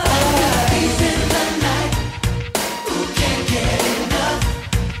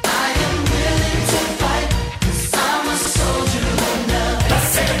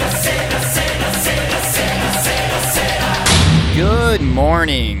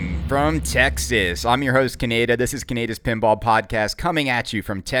morning from Texas. I'm your host, Kaneda. This is Kaneda's Pinball Podcast coming at you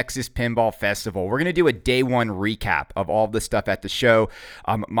from Texas Pinball Festival. We're going to do a day one recap of all the stuff at the show,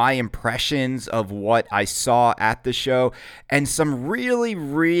 my impressions of what I saw at the show, and some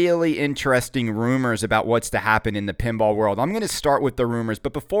really interesting rumors about what's to happen in the pinball world. I'm going to start with the rumors,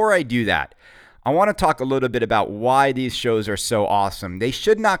 but before I do that, I want to talk a little bit about why these shows are so awesome. They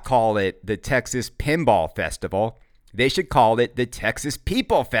should not call it the Texas Pinball Festival. They should call it the Texas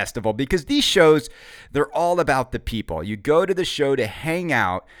People Festival, because these shows, they're all about the people. You go to the show to hang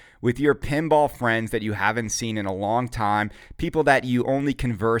out with your pinball friends that you haven't seen in a long time, people that you only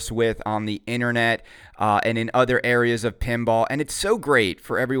converse with on the internet and in other areas of pinball. And it's so great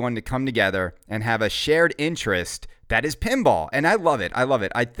for everyone to come together and have a shared interest that is pinball. And I love it.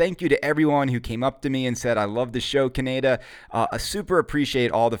 I thank you to everyone who came up to me and said, I love the show, Kaneda. I super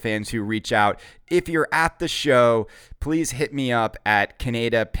appreciate all the fans who reach out. If you're at the show, please hit me up at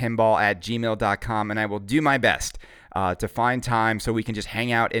kanedapinball@gmail.com, and I will do my best to find time so we can just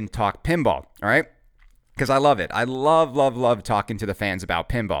hang out and talk pinball, all right? Because I love it. I love talking to the fans about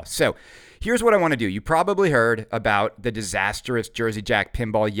pinball. So here's what I want to do. You probably heard about the disastrous Jersey Jack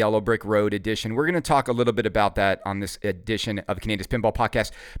Pinball Yellow Brick Road edition. We're going to talk a little bit about that on this edition of Canada's Pinball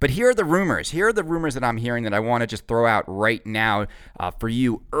Podcast. But here are the rumors. Here are the rumors that I'm hearing that I want to just throw out right now for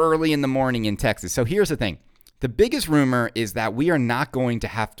you early in the morning in Texas. So here's the thing. The biggest rumor is that we are not going to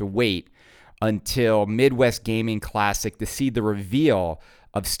have to wait until Midwest Gaming Classic to see the reveal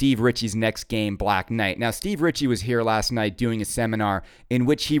of Steve Ritchie's next game, Black Knight. Now, Steve Ritchie was here last night doing a seminar in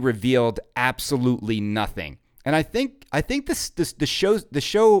which he revealed absolutely nothing. And I think the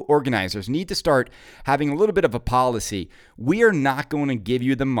show organizers need to start having a little bit of a policy. We are not going to give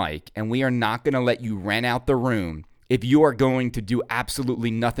you the mic, and we are not going to let you rent out the room if you are going to do absolutely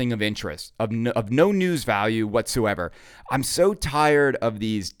nothing of interest, of no news value whatsoever. I'm so tired of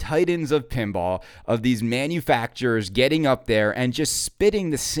these titans of pinball, of these manufacturers getting up there and just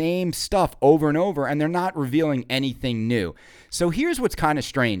spitting the same stuff over and over, and they're not revealing anything new. So here's what's kind of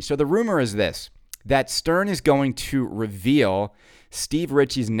strange. So the rumor is this, that Stern is going to reveal Steve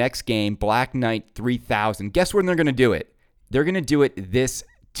Ritchie's next game, Black Knight 3000. Guess when they're going to do it? They're going to do it this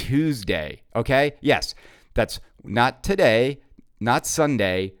Tuesday, okay? Yes, that's not today, not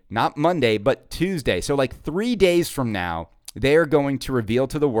Sunday, not Monday, but Tuesday. So like 3 days from now, they're going to reveal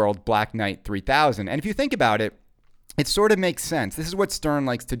to the world Black Knight 3000. And if you think about it, it sort of makes sense. This is what Stern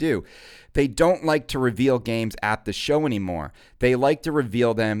likes to do. They don't like to reveal games at the show anymore. They like to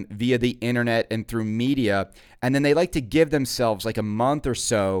reveal them via the internet and through media, and then they like to give themselves like a month or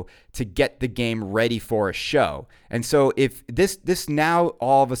so to get the game ready for a show. And so if this now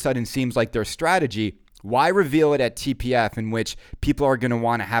all of a sudden seems like their strategy, why reveal it at TPF, in which people are going to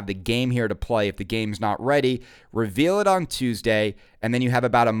want to have the game here to play if the game's not ready? Reveal it on Tuesday, and then you have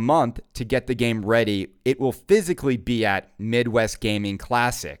about a month to get the game ready. It will physically be at Midwest Gaming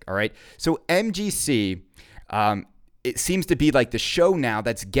Classic, all right? So MGC, it seems to be like the show now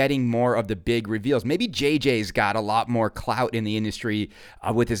that's getting more of the big reveals. Maybe JJ's got a lot more clout in the industry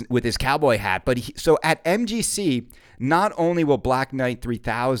with his cowboy hat. But so at MGC, not only will Black Knight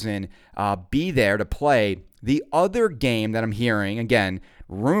 3000 be there to play, the other game that I'm hearing, again,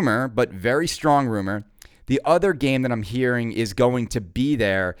 rumor, but very strong rumor, the other game that I'm hearing is going to be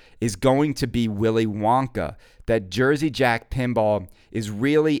there is going to be Willy Wonka. That Jersey Jack Pinball is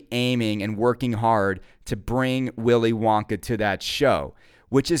really aiming and working hard to bring Willy Wonka to that show,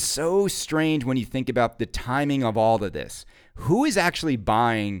 which is so strange when you think about the timing of all of this. Who is actually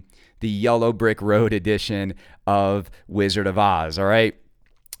buying the Yellow Brick Road edition of Wizard of Oz, all right?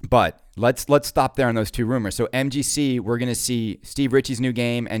 But let's stop there on those two rumors. So MGC, we're going to see Steve Ritchie's new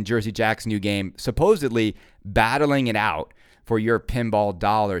game and Jersey Jack's new game supposedly battling it out for your pinball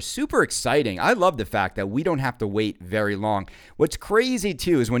dollars. Super exciting. I love the fact that we don't have to wait very long. What's crazy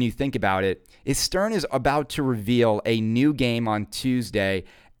too is when you think about it, is Stern is about to reveal a new game on Tuesday,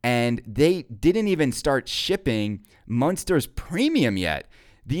 and they didn't even start shipping Munster's Premium yet.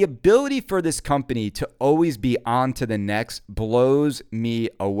 The ability for this company to always be on to the next blows me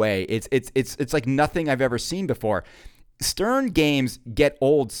away. It's like nothing I've ever seen before. Stern games get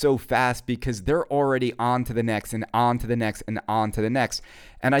old so fast because they're already on to the next and on to the next and on to the next.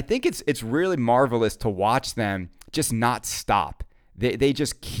 And I think it's really marvelous to watch them just not stop. They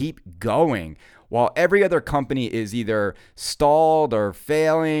just keep going. While every other company is either stalled or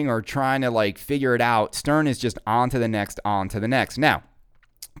failing or trying to like figure it out, Stern is just on to the next, on to the next. Now,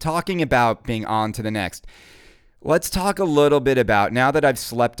 talking about being on to the next, let's talk a little bit about, now that I've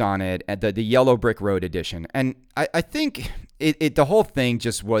slept on it, at the Yellow Brick Road edition. And I think the whole thing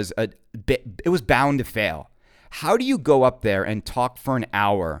just was it was bound to fail. How do you go up there and talk for an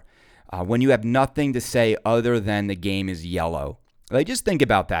hour when you have nothing to say other than the game is yellow? Like, just think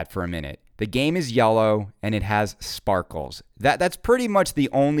about that for a minute. The game is yellow and it has sparkles. That's pretty much the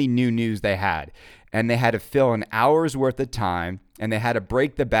only new news they had. And they had to fill an hour's worth of time, and they had to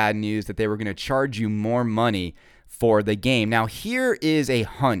break the bad news that they were going to charge you more money for the game. Now, here is a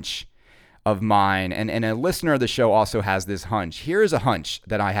hunch of mine, and a listener of the show also has this hunch. Here is a hunch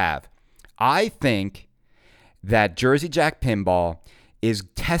that I have. I think that Jersey Jack Pinball is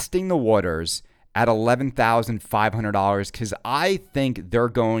testing the waters at $11,500 because I think they're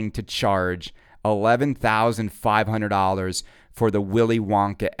going to charge $11,500 for the Willy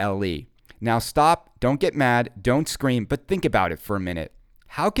Wonka LE. Now stop, don't get mad, don't scream, but think about it for a minute.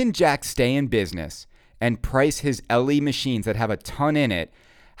 How can Jack stay in business and price his LE machines that have a ton in it?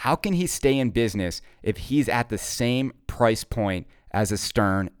 How can he stay in business if he's at the same price point as a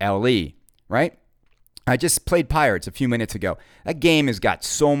Stern LE, right? I just played Pirates a few minutes ago. That game has got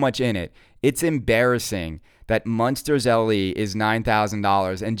so much in it. It's embarrassing that Munster's LE is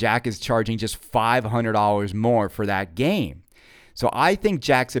 $9,000 and Jack is charging just $500 more for that game. So I think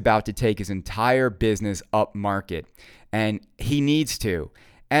Jack's about to take his entire business up market, and he needs to.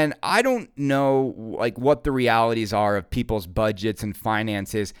 And I don't know like what the realities are of people's budgets and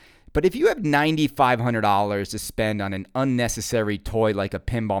finances, but if you have $9,500 to spend on an unnecessary toy like a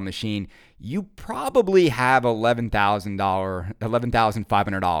pinball machine, you probably have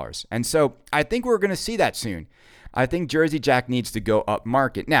 $11,500. And so I think we're going to see that soon. I think Jersey Jack needs to go up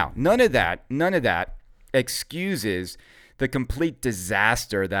market. Now, none of that excuses the complete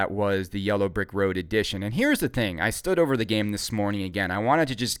disaster that was the Yellow Brick Road edition. And here's the thing. I stood over the game this morning again. I wanted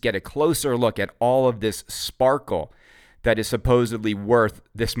to just get a closer look at all of this sparkle that is supposedly worth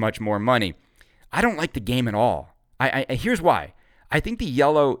this much more money. I don't like the game at all. Here's why. I think the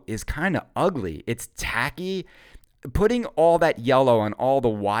yellow is kind of ugly. It's tacky. Putting all that yellow on all the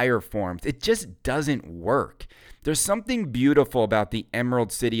wire forms, it just doesn't work. There's something beautiful about the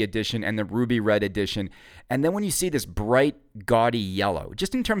Emerald City edition and the Ruby Red edition. And then when you see this bright, gaudy yellow,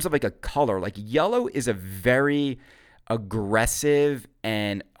 just in terms of like a color, like yellow is a very aggressive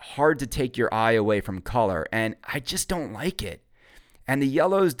and hard to take your eye away from color. And I just don't like it. And the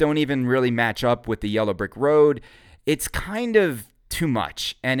yellows don't even really match up with the Yellow Brick Road. It's kind of too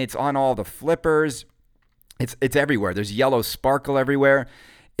much. And it's on all the flippers. It's everywhere. There's yellow sparkle everywhere.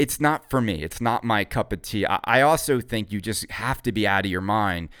 It's not for me. It's not my cup of tea. I also think you just have to be out of your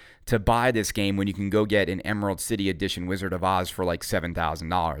mind to buy this game when you can go get an Emerald City Edition Wizard of Oz for like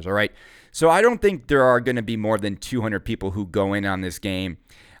 $7,000, all right? So I don't think there are going to be more than 200 people who go in on this game.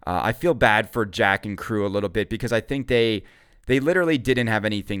 I feel bad for Jack and crew a little bit because I think they literally didn't have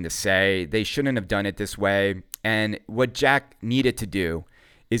anything to say. They shouldn't have done it this way. And what Jack needed to do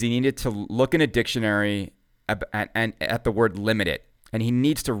is he needed to look in a dictionary and at the word limited. And he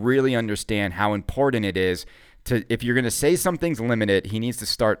needs to really understand how important it is to, if you're going to say something's limited, he needs to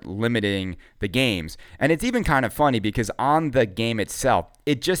start limiting the games. And it's even kind of funny because on the game itself,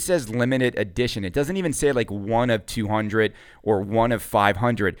 it just says limited edition. It doesn't even say like 1 of 200 or 1 of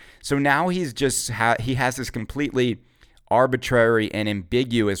 500. So now he's just, he has this completely arbitrary and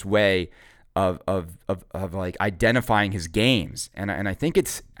ambiguous way of like identifying his games. And I think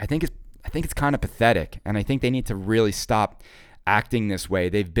it's kind of pathetic. And I think they need to really stop acting this way.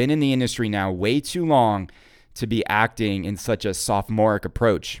 They've been in the industry now way too long to be acting in such a sophomoric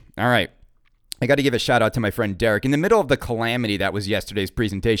approach. All right. I got to give a shout out to my friend Derek. In the middle of the calamity that was yesterday's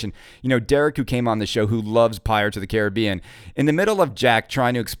presentation, you know, Derek, who came on the show, who loves Pirates of the Caribbean, in the middle of Jack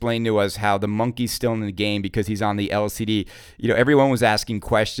trying to explain to us how the monkey's still in the game because he's on the LCD, you know, everyone was asking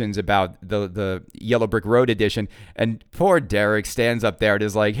questions about the Yellow Brick Road edition, and poor Derek stands up there and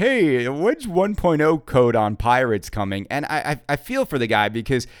is like, hey, when's 1.0 code on Pirates coming? And I feel for the guy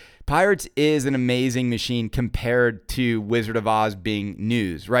because Pirates is an amazing machine compared to Wizard of Oz being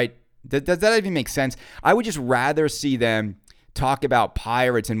news, right? Does that even make sense? I would just rather see them talk about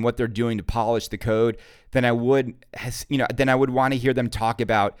Pirates and what they're doing to polish the code than I would want to hear them talk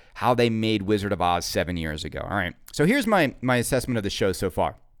about how they made Wizard of Oz 7 years ago. All right. So here's my assessment of the show so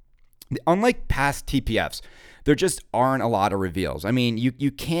far. Unlike past TPFs, there just aren't a lot of reveals. I mean,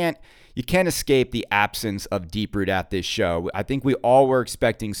 you can't escape the absence of Deep Root at this show. I think we all were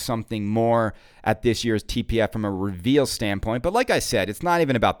expecting something more at this year's TPF from a reveal standpoint. But like I said, it's not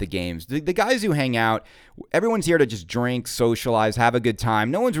even about the games. The guys who hang out, everyone's here to just drink, socialize, have a good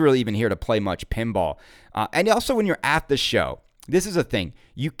time. No one's really even here to play much pinball. And also when you're at the show, this is a thing.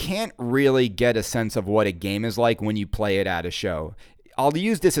 You can't really get a sense of what a game is like when you play it at a show. I'll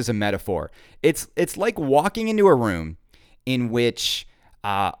use this as a metaphor. It's like walking into a room in which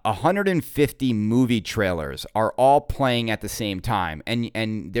 150 movie trailers are all playing at the same time,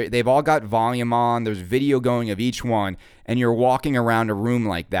 and they've all got volume on. There's video going of each one, and you're walking around a room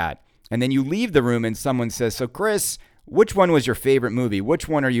like that. And then you leave the room and someone says, "So Chris, which one was your favorite movie? Which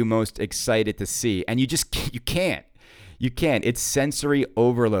one are you most excited to see?" And you can't. It's sensory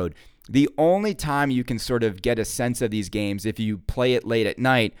overload. The only time you can sort of get a sense of these games if you play it late at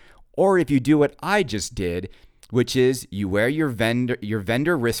night, or if you do what I just did, which is you wear your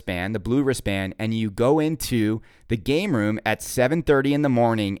vendor wristband, the blue wristband, and you go into the game room at 7:30 in the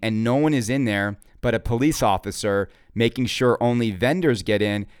morning, and no one is in there but a police officer making sure only vendors get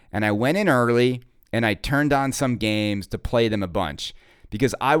in. And I went in early and I turned on some games to play them a bunch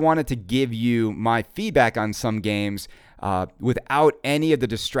because I wanted to give you my feedback on some games without any of the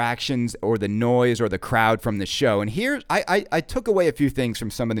distractions or the noise or the crowd from the show. And here, I took away a few things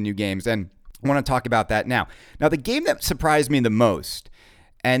from some of the new games, and I want to talk about that now. Now, the game that surprised me the most,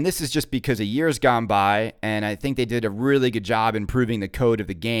 and this is just because a year's gone by, and I think they did a really good job improving the code of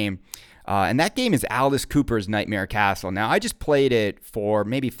the game, and that game is Alice Cooper's Nightmare Castle. Now, I just played it for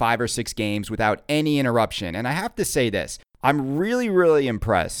maybe 5 or 6 games without any interruption, and I have to say this. I'm really, really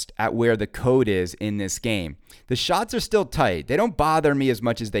impressed at where the code is in this game. The shots are still tight. They don't bother me as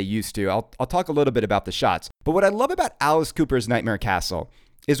much as they used to. I'll talk a little bit about the shots. But what I love about Alice Cooper's Nightmare Castle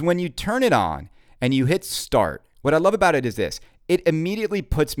is when you turn it on and you hit start, what I love about it is this. It immediately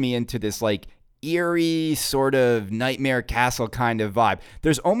puts me into this like eerie sort of Nightmare Castle kind of vibe.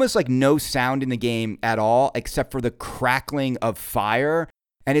 There's almost like no sound in the game at all except for the crackling of fire.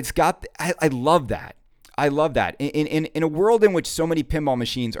 And it's got, I love that. I love that. In a world in which so many pinball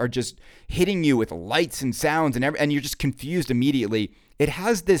machines are just hitting you with lights and sounds and you're just confused immediately, it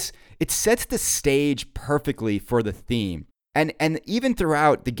has this, it sets the stage perfectly for the theme. And even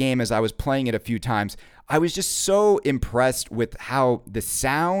throughout the game, as I was playing it a few times, I was just so impressed with how the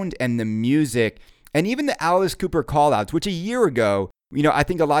sound and the music and even the Alice Cooper callouts, which a year ago, I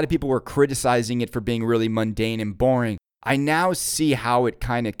think a lot of people were criticizing it for being really mundane and boring. I now see how it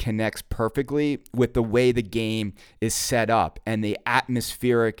kind of connects perfectly with the way the game is set up and the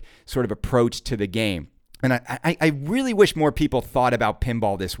atmospheric sort of approach to the game. And I really wish more people thought about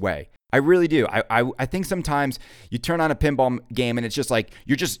pinball this way. I really do. I think sometimes you turn on a pinball game and it's just like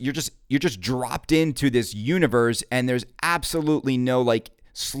you're just dropped into this universe, and there's absolutely no like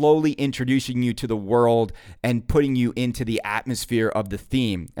slowly introducing you to the world and putting you into the atmosphere of the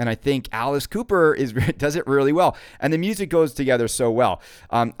theme. And I think Alice Cooper does it really well, and the music goes together so well.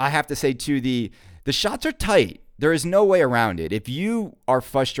 I have to say too, the shots are tight. There is no way around it. If you are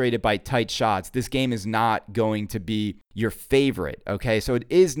frustrated by tight shots, this game is not going to be your favorite, okay? So it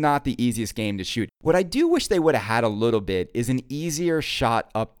is not the easiest game to shoot. What I do wish they would have had a little bit is an easier shot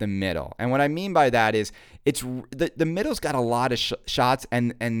up the middle. And what I mean by that is it's the middle's got a lot of shots,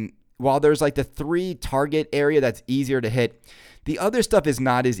 and while there's like the 3 target area that's easier to hit, the other stuff is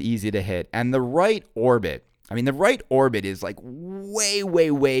not as easy to hit. And the right orbit is like way,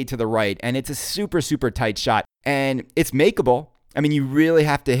 way, way to the right, and it's a super, super tight shot. And it's makeable. I mean, you really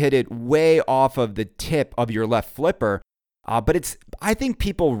have to hit it way off of the tip of your left flipper. But I think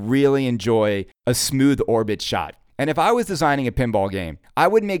people really enjoy a smooth orbit shot. And if I was designing a pinball game, I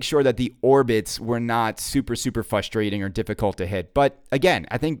would make sure that the orbits were not super, super frustrating or difficult to hit. But again,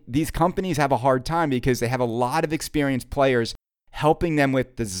 I think these companies have a hard time because they have a lot of experienced players helping them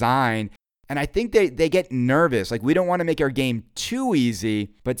with design. And I think they get nervous. Like, we don't want to make our game too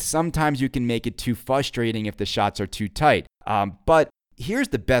easy, but sometimes you can make it too frustrating if the shots are too tight. But here's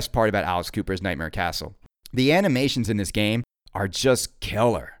the best part about Alice Cooper's Nightmare Castle. The animations in this game are just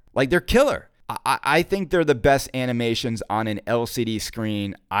killer. Like, they're killer. I think they're the best animations on an LCD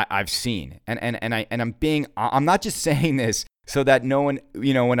screen I've seen. And I'm not just saying this so that no one,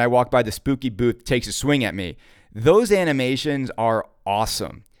 when I walk by the spooky booth, takes a swing at me. Those animations are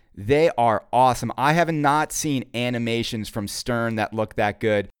awesome. They are awesome. I have not seen animations from Stern that look that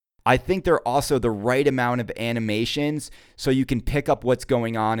good. I think they're also the right amount of animations so you can pick up what's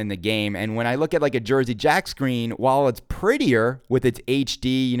going on in the game. And when I look at like a Jersey Jack screen, while it's prettier with its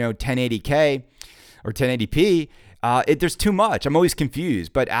HD, 1080K or 1080p, there's too much. I'm always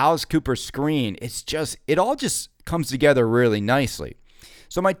confused. But Alice Cooper's screen, it all just comes together really nicely.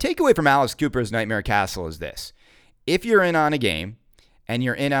 So my takeaway from Alice Cooper's Nightmare Castle is this. If you're in on a game, and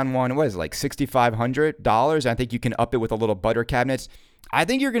you're in on one, what is it, like $6,500? I think you can up it with a little butter cabinets. I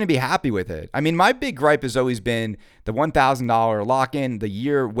think you're going to be happy with it. I mean, my big gripe has always been the $1,000 lock-in, the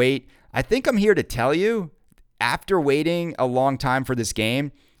year wait. I think I'm here to tell you, after waiting a long time for this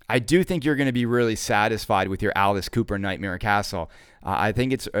game, I do think you're going to be really satisfied with your Alice Cooper Nightmare Castle. I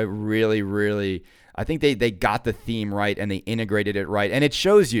think it's a really, really I think they got the theme right and they integrated it right. And it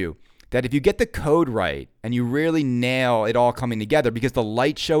shows you that if you get the code right and you really nail it all coming together, because the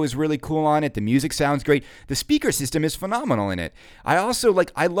light show is really cool on it, the music sounds great, the speaker system is phenomenal in it. I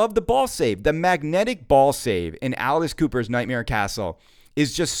love the ball save. The magnetic ball save in Alice Cooper's Nightmare Castle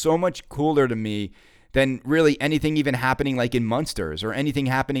is just so much cooler to me than really anything even happening like in Munsters or anything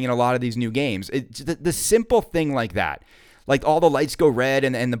happening in a lot of these new games. The simple thing like that, like all the lights go red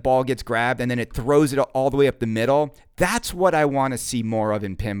and the ball gets grabbed and then it throws it all the way up the middle. That's what I want to see more of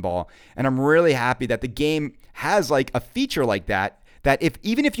in pinball. And I'm really happy that the game has like a feature like that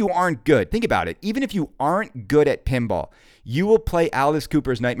even if you aren't good, think about it, even if you aren't good at pinball, you will play Alice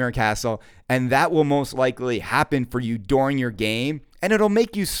Cooper's Nightmare Castle and that will most likely happen for you during your game and it'll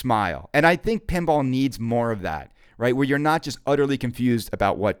make you smile. And I think pinball needs more of that, right? Where you're not just utterly confused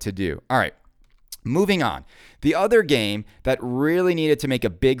about what to do. All right. Moving on. The other game that really needed to make a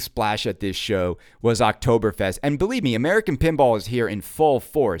big splash at this show was Oktoberfest. And believe me, American Pinball is here in full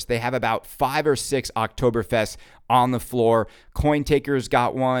force. They have about 5 or 6 Oktoberfests on the floor. Coin Taker's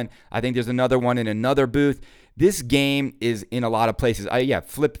got one. I think there's another one in another booth. This game is in a lot of places.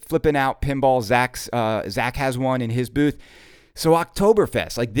 Flipping out pinball. Zach has one in his booth. So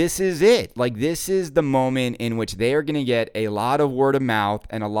Oktoberfest, like this is it. Like this is the moment in which they are going to get a lot of word of mouth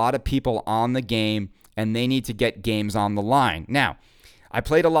and a lot of people on the game, and they need to get games on the line. Now, I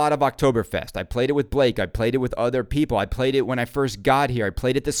played a lot of Oktoberfest. I played it with Blake. I played it with other people. I played it when I first got here. I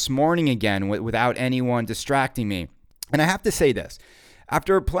played it this morning again without anyone distracting me. And I have to say this,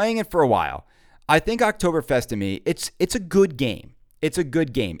 after playing it for a while, I think Oktoberfest to me, it's a good game. It's a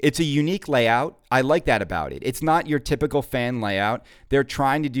good game. It's a unique layout. I like that about it. It's not your typical fan layout. They're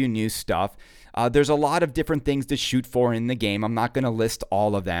trying to do new stuff. There's a lot of different things to shoot for in the game. I'm not going to list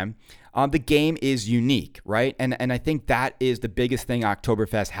all of them. The game is unique, right? And I think that is the biggest thing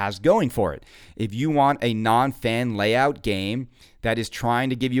Oktoberfest has going for it. If you want a non-fan layout game that is trying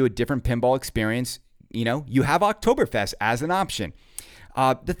to give you a different pinball experience, you have Oktoberfest as an option.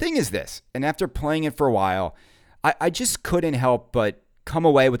 The thing is this, and after playing it for a while, I just couldn't help but come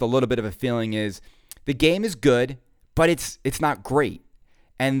away with a little bit of a feeling is the game is good, but it's not great.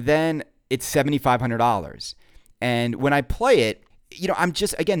 And then it's $7,500. And when I play it, I'm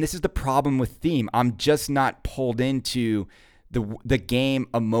just, again, this is the problem with theme. I'm just not pulled into the game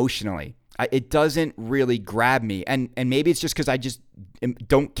emotionally. It doesn't really grab me. And maybe it's just because I just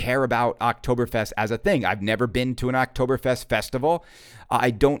don't care about Oktoberfest as a thing. I've never been to an Oktoberfest festival. I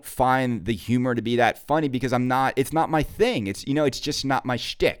don't find the humor to be that funny because it's not my thing. It's just not my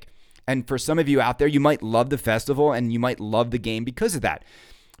shtick. And for some of you out there, you might love the festival and you might love the game because of that.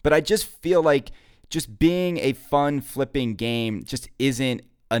 But I just feel like just being a fun flipping game just isn't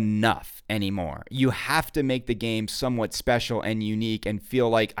enough anymore. You have to make the game somewhat special and unique and feel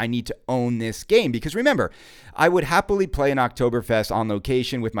like I need to own this game. Because remember, I would happily play an Oktoberfest on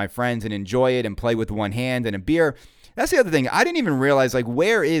location with my friends and enjoy it and play with one hand and a beer. That's the other thing. I didn't even realize,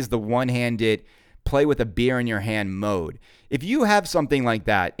 where is the one-handed play with a beer in your hand mode? If you have something like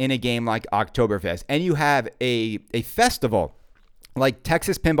that in a game like Oktoberfest and you have a festival like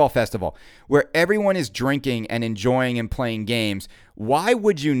Texas Pinball Festival, where everyone is drinking and enjoying and playing games, why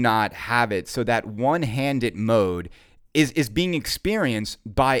would you not have it so that one-handed mode is being experienced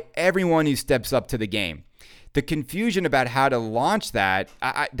by everyone who steps up to the game? The confusion about how to launch that,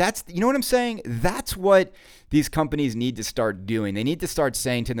 that's, you know what I'm saying? That's what these companies need to start doing. They need to start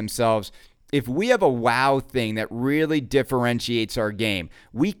saying to themselves, if we have a wow thing that really differentiates our game,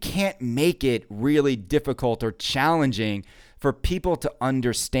 we can't make it really difficult or challenging for people to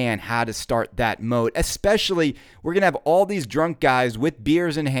understand how to start that mode. Especially, we're going to have all these drunk guys with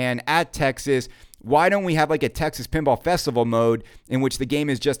beers in hand at Texas. Why don't we have like a Texas Pinball Festival mode in which the game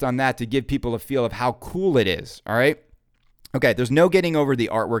is just on that to give people a feel of how cool it is, all right? Okay, there's no getting over the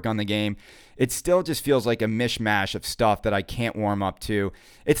artwork on the game. It still just feels like a mishmash of stuff that I can't warm up to.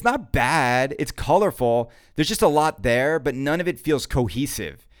 It's not bad. It's colorful. There's just a lot there, but none of it feels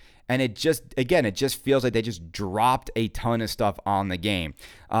cohesive. And it just feels like they just dropped a ton of stuff on the game.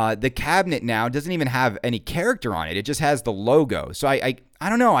 The cabinet now doesn't even have any character on it. It just has the logo. So I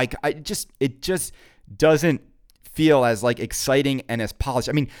don't know. It just doesn't feel as like exciting and as polished.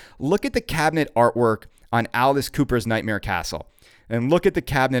 I mean, look at the cabinet artwork on Alice Cooper's Nightmare Castle, and look at the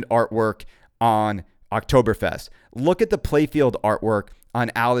cabinet artwork on Oktoberfest. Look at the playfield artwork on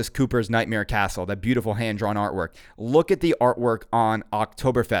Alice Cooper's Nightmare Castle, that beautiful hand-drawn artwork. Look at the artwork on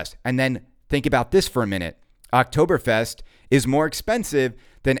Oktoberfest. And then think about this for a minute. Oktoberfest is more expensive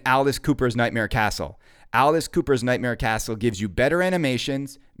than Alice Cooper's Nightmare Castle. Alice Cooper's Nightmare Castle gives you better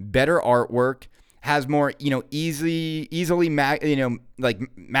animations, better artwork, has more, easily, like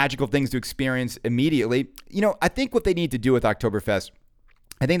magical things to experience immediately. I think what they need to do with Oktoberfest,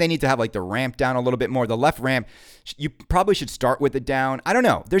 I think they need to have like the ramp down a little bit more. The left ramp, you probably should start with it down. I don't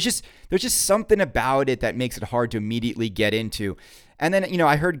know. There's just something about it that makes it hard to immediately get into. And then,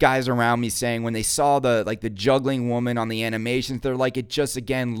 I heard guys around me saying when they saw the juggling woman on the animations, they're like, it just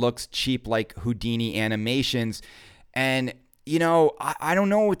again looks cheap like Houdini animations. And, I don't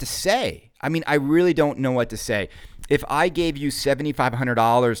know what to say. I mean, I really don't know what to say. If I gave you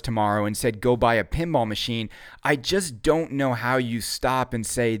 $7,500 tomorrow and said, go buy a pinball machine, I just don't know how you stop and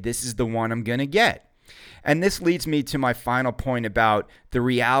say, this is the one I'm going to get. And this leads me to my final point about the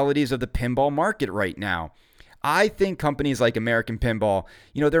realities of the pinball market right now. I think companies like American Pinball,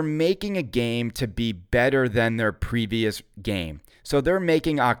 they're making a game to be better than their previous game. So they're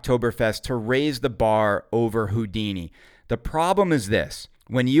making Oktoberfest to raise the bar over Houdini. The problem is this.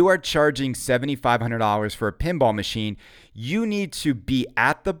 When you are charging $7,500 for a pinball machine, you need to be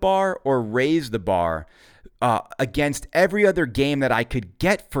at the bar or raise the bar against every other game that I could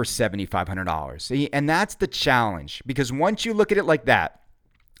get for $7,500. See? And that's the challenge, because once you look at it like that,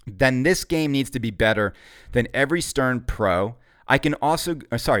 then this game needs to be better than every Stern Pro.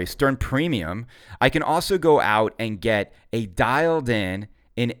 Stern Premium. I can also go out and get a dialed in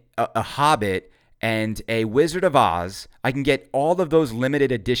a Hobbit and a Wizard of Oz. I can get all of those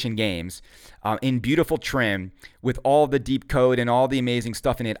limited edition games in beautiful trim with all the deep code and all the amazing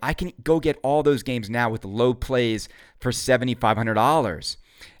stuff in it. I can go get all those games now with low plays for $7,500.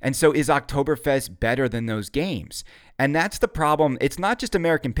 And so is Oktoberfest better than those games? And that's the problem. It's not just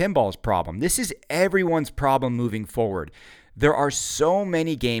American Pinball's problem. This is everyone's problem moving forward. There are so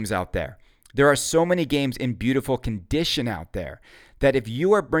many games out there. There are so many games in beautiful condition out there that if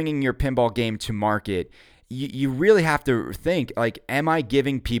you are bringing your pinball game to market, you really have to think, like, am I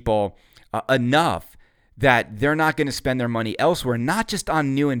giving people enough that they're not going to spend their money elsewhere, not just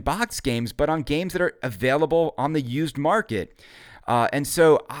on new and box games, but on games that are available on the used market. And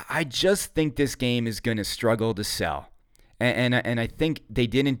so I just think this game is going to struggle to sell. And I think they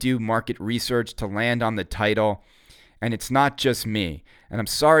didn't do market research to land on the title. And it's not just me. And I'm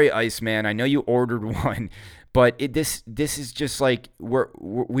sorry, Iceman. I know you ordered one. But this is just like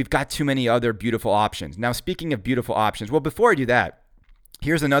we've got too many other beautiful options. Now, speaking of beautiful options, well, before I do that,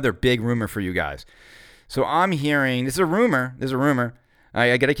 here's another big rumor for you guys. So I'm hearing, this is a rumor.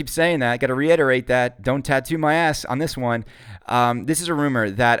 I got to keep saying that. I got to reiterate that. Don't tattoo my ass on this one. This is a rumor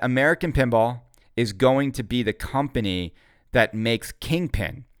that American Pinball is going to be the company that makes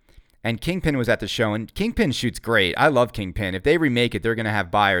Kingpin. And Kingpin was at the show, and Kingpin shoots great. I love Kingpin. If they remake it, they're going to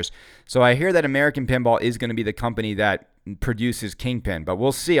have buyers. So I hear that American Pinball is going to be the company that produces Kingpin, but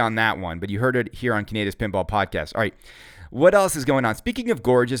we'll see on that one. But you heard it here on Kaneda's Pinball Podcast. All right, what else is going on? Speaking of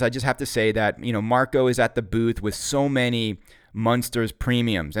gorgeous, I just have to say that, Marco is at the booth with so many Munsters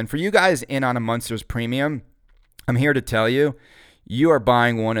premiums. And for you guys in on a Munsters premium, I'm here to tell you, you are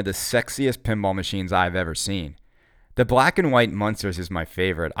buying one of the sexiest pinball machines I've ever seen. The black and white Munsters is my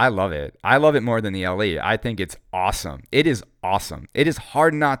favorite. I love it. I love it more than the LE. I think it's awesome. It is awesome. It is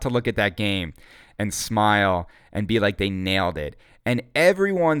hard not to look at that game and smile and be like they nailed it. And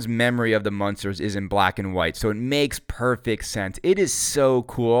everyone's memory of the Munsters is in black and white, so it makes perfect sense. It is so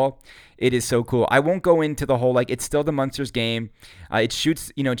cool. It is so cool. I won't go into the whole, it's still the Munsters game. It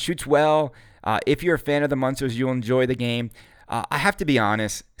shoots well. If you're a fan of the Munsters, you'll enjoy the game. I have to be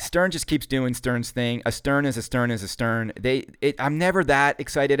honest, Stern just keeps doing Stern's thing. A Stern is a Stern is a Stern. I'm never that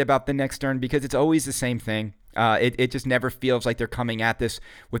excited about the next Stern because it's always the same thing. It just never feels like they're coming at this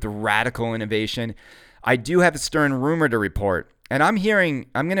with radical innovation. I do have a Stern rumor to report, and I'm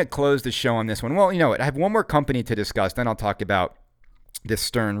going to close the show on this one. Well, you know what? I have one more company to discuss, then I'll talk about this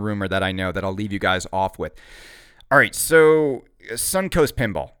Stern rumor that I know that I'll leave you guys off with. All right, so Suncoast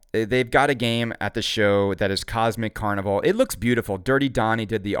Pinball. They've got a game at the show that is Cosmic Carnival. It looks beautiful. Dirty Donnie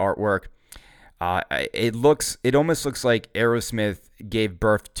did the artwork. It almost looks like Aerosmith gave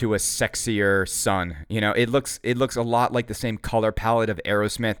birth to a sexier son. It looks a lot like the same color palette of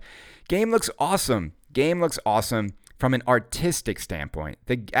Aerosmith. Game looks awesome. From an artistic standpoint.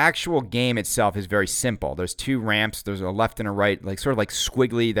 The actual game itself is very simple. There's two ramps. There's a left and a right, sort of like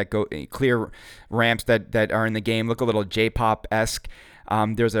squiggly that go clear ramps that are in the game. Look a little J-pop-esque.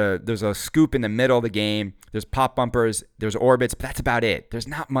 There's a scoop in the middle of the game. There's pop bumpers. There's orbits, but that's about it. There's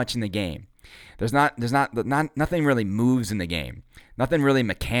not much in the game. Nothing really moves in the game. Nothing really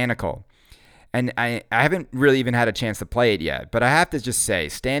mechanical. And I haven't really even had a chance to play it yet. But I have to just say,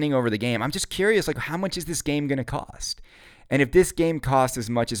 standing over the game, I'm just curious, how much is this game going to cost? And if this game costs as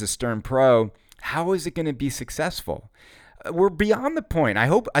much as a Stern Pro, how is it going to be successful? we're beyond the point.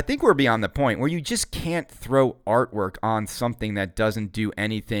 I think we're beyond the point where you just can't throw artwork on something that doesn't do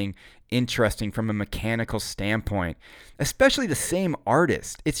anything interesting from a mechanical standpoint, especially the same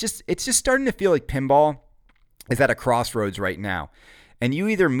artist. It's just starting to feel like pinball is at a crossroads right now. And you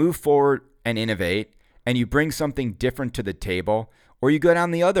either move forward and innovate and you bring something different to the table, or you go down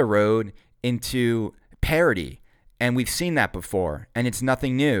the other road into parody. And we've seen that before, and it's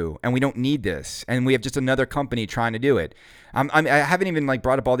nothing new, and we don't need this, and we have just another company trying to do it. I haven't even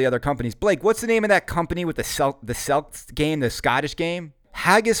brought up all the other companies. Blake, what's the name of that company with the Celts game, the Scottish game?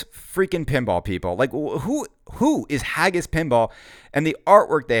 Haggis freaking Pinball, people. Who is Haggis Pinball? And the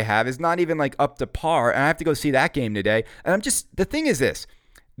artwork they have is not even up to par, and I have to go see that game today. And the thing is this,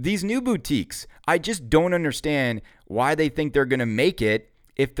 these new boutiques, I just don't understand why they think they're going to make it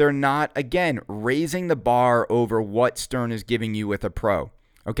if they're not, again, raising the bar over what Stern is giving you with a pro.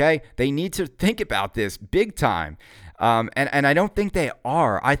 Okay? They need to think about this big time. And I don't think they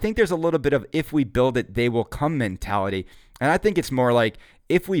are. I think there's a little bit of if we build it, they will come mentality. And I think it's more like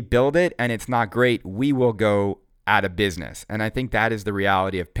if we build it and it's not great, we will go out of business. And I think that is the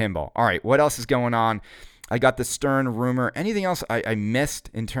reality of pinball. All right, what else is going on? I got the Stern rumor. Anything else I missed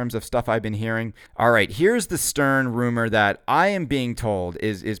in terms of stuff I've been hearing? All right, here's the Stern rumor that I am being told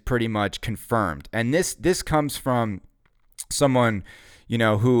is pretty much confirmed. And this comes from someone,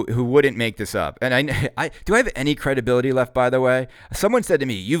 who wouldn't make this up. And I do I have any credibility left, by the way? Someone said to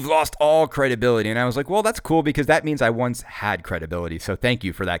me, "You've lost all credibility." And I was like, well, that's cool because that means I once had credibility. So thank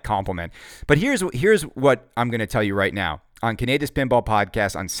you for that compliment. But here's what I'm going to tell you right now. On Canada's Pinball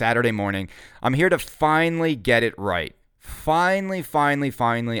Podcast on Saturday morning, I'm here to finally get it right. Finally,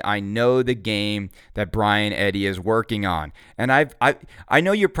 I know the game that Brian Eddy is working on. And I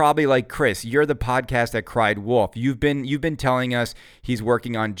know you're probably like, Chris, you're the podcast that cried wolf. You've been telling us he's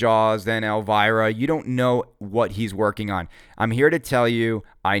working on Jaws, then Elvira. You don't know what he's working on. I'm here to tell you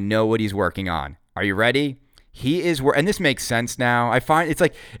I know what he's working on. Are you ready? He is, and this makes sense now. I find it's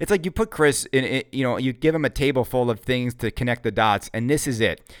like you put Chris in, you give him a table full of things to connect the dots, and this is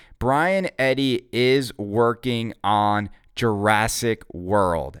it. Brian Eddy is working on Jurassic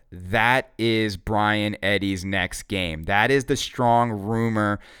World. That is Brian Eddy's next game. That is the strong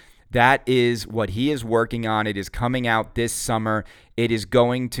rumor. That is what he is working on. It is coming out this summer. It is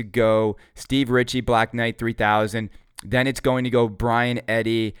going to go Steve Ritchie, Black Knight 3000. Then it's going to go Brian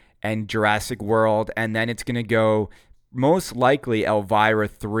Eddy and Jurassic World, and then it's going to go most likely Elvira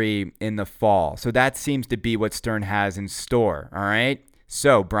 3 in the fall. So that seems to be what Stern has in store, all right?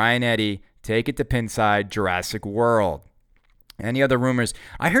 So Brian Eddy, take it to Pinside, Jurassic World. Any other rumors?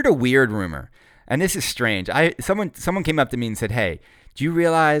 I heard a weird rumor, and this is strange. Someone came up to me and said, hey, do you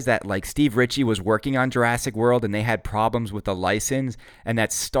realize that Steve Ritchie was working on Jurassic World and they had problems with the license, and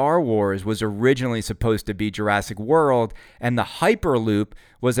that Star Wars was originally supposed to be Jurassic World, and the Hyperloop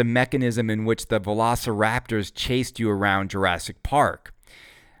was a mechanism in which the Velociraptors chased you around Jurassic Park?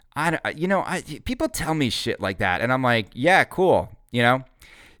 People tell me shit like that, and I'm like, yeah, cool,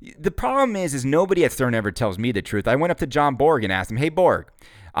 The problem is nobody at Stern ever tells me the truth. I went up to John Borg and asked him, hey, Borg,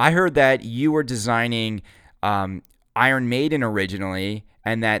 I heard that you were designing Iron Maiden originally,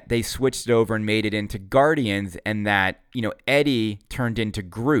 and that they switched it over and made it into Guardians, and that, Eddy turned into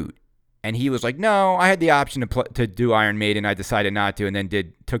Groot. And he was like, no, I had the option to do Iron Maiden. I decided not to, and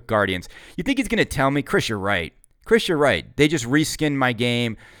then took Guardians. You think he's going to tell me? Chris, you're right. They just reskinned my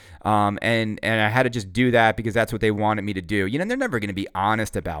game, and I had to just do that because that's what they wanted me to do. They're never going to be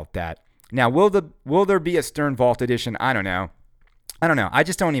honest about that. Now, will there be a Stern Vault edition? I don't know. I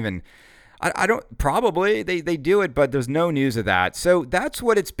just don't even... I don't, probably they do it, but there's no news of that. So that's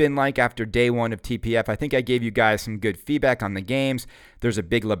what it's been like after day one of TPF. I think I gave you guys some good feedback on the games. There's a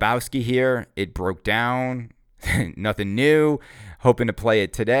Big Lebowski here. It broke down. Nothing new. Hoping to play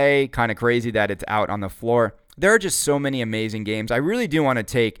it today. Kind of crazy that it's out on the floor. There are just so many amazing games. I really do want to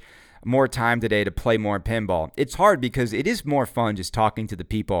take more time today to play more pinball. It's hard because it is more fun just talking to the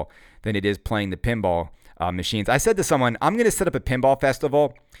people than it is playing the pinball machines. I said to someone, I'm going to set up a pinball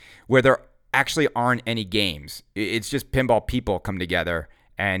festival where there actually aren't any games. It's just pinball people come together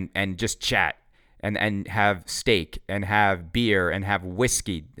and just chat and have steak and have beer and have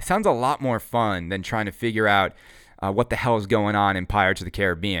whiskey. It sounds a lot more fun than trying to figure out what the hell is going on in Pirates of the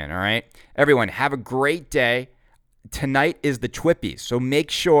Caribbean, all right? Everyone, have a great day. Tonight is the Twippies, so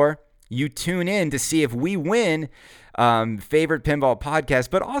make sure you tune in to see if we win favorite pinball podcast,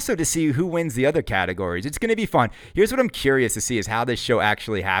 but also to see who wins the other categories. It's going to be fun. Here's what I'm curious to see is how this show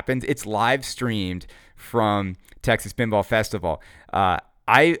actually happens. It's live streamed from Texas Pinball Festival.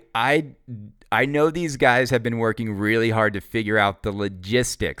 I I know these guys have been working really hard to figure out the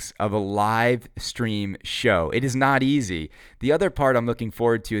logistics of a live stream show. It is not easy. The other part I'm looking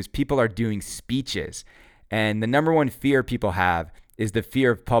forward to is people are doing speeches. And the number one fear people have is the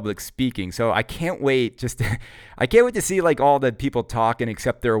fear of public speaking. So I can't wait I can't wait to see like all the people talk and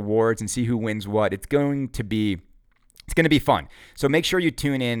accept their awards and see who wins what. It's going to be fun. So make sure you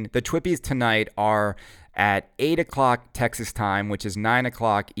tune in. The Twippies tonight are at 8 o'clock Texas time, which is 9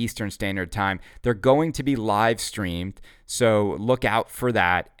 o'clock Eastern Standard Time. They're going to be live streamed, so look out for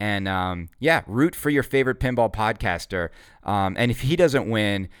that. And root for your favorite pinball podcaster. And if he doesn't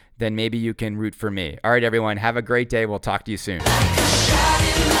win, then maybe you can root for me. All right, everyone, have a great day. We'll talk to you soon.